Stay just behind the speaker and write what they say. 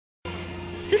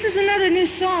This is another new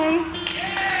song.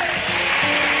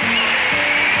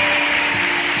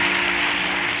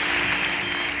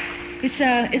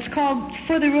 It's called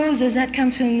For the Roses. That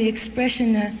comes from the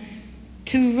expression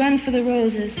to run for the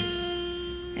roses.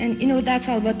 And you know what that's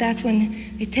all about? That's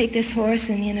when they take this horse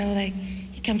and, you know, like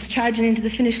he comes charging into the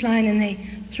finish line and they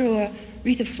throw a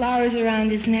wreath of flowers around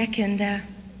his neck, and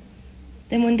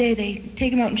then one day they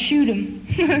take him out and shoot him.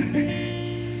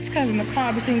 It's kind of a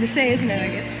macabre thing to say, isn't it, I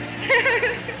guess?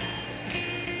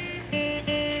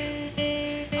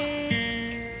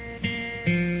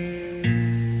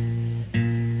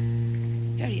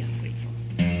 Very ungrateful.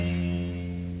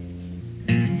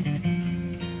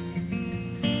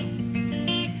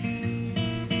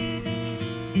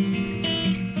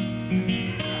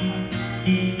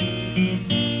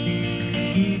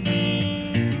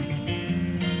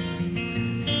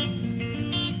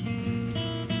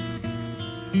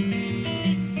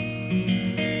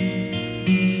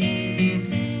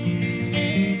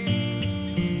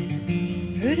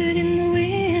 Heard it in the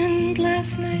wind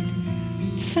last night.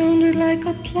 It sounded like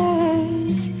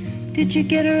applause. Did you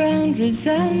get around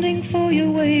resounding for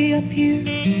your way up here?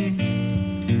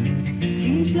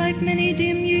 Seems like many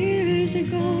dim years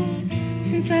ago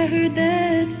since I heard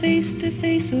that face to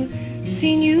face, or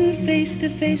seen you face to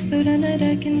face. Though tonight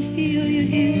I can feel you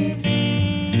here.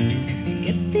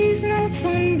 Get these notes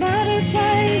on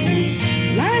butterflies and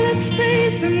lilac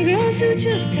sprays from girls who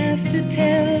just have to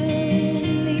tell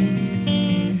me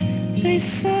they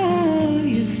saw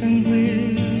you somewhere.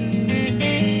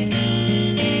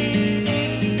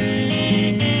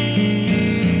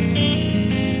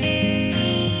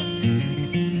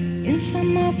 In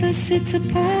some office sits a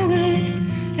poet,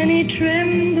 and he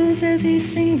trembles as he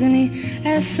sings, and he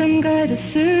asks some guy to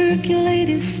circulate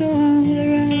his soul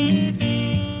around.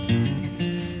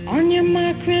 On your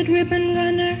mark, red ribbon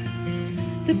runner,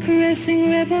 the caressing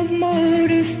rev of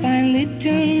motors finely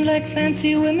tuned like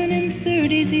fancy women in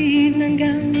 30s evening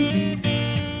gowns.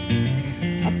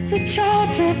 Up the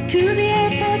charts, off to the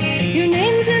airport, your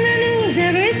name's in the news,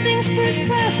 everything's first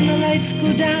class, and the lights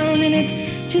go down, and it's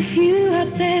just you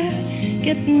up there,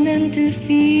 getting them to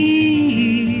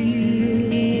feel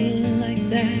like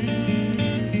that.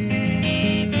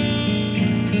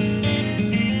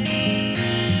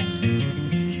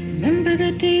 Remember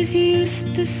the days you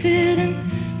used to sit and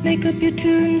make up your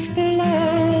tunes for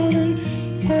love and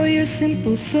pour your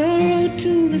simple sorrow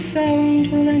to the sound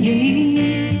hole in your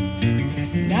knee.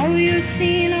 Now you're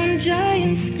seen on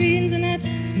giant screens and at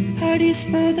parties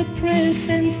for the press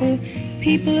and for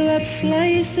people who have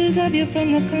slices of you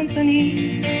from the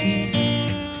company.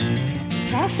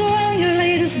 Toss around your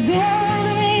latest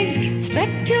golden egg,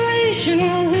 speculation,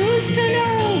 well, who's to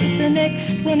know if the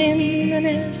next one in the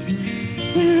nest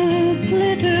will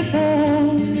glitter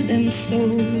for them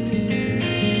souls.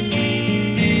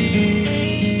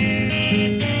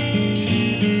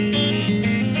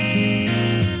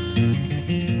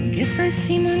 Guess I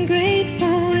seem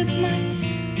ungrateful with my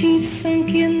teeth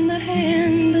sunk in the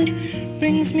hand that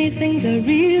brings me things I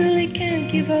really can't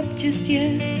give up just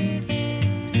yet.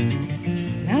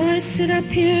 Now I sit up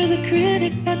here, the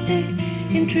critic, but they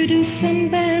introduce some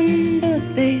band,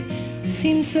 but they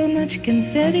seem so much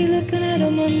confetti looking at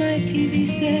them on my TV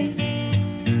set.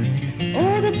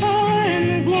 Oh, the power and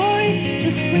the glory,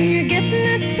 just when you're getting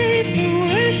a taste of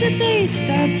worship, they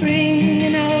start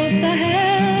bringing out the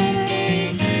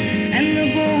hammers and the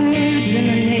boards and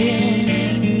the nails.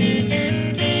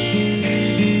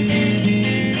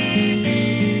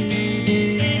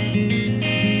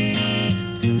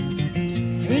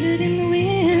 Heard it in the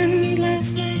wind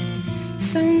last night,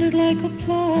 sounded like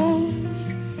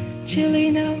applause. Chilly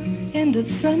now, end of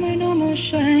summer, no more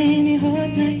shiny hot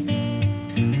nights.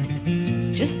 It's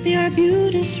just the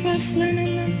arbutus rustling and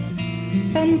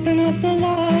the bumping of the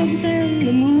logs, and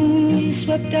the moon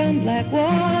swept down black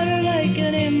water like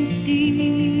an empty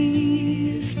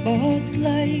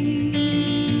spotlight.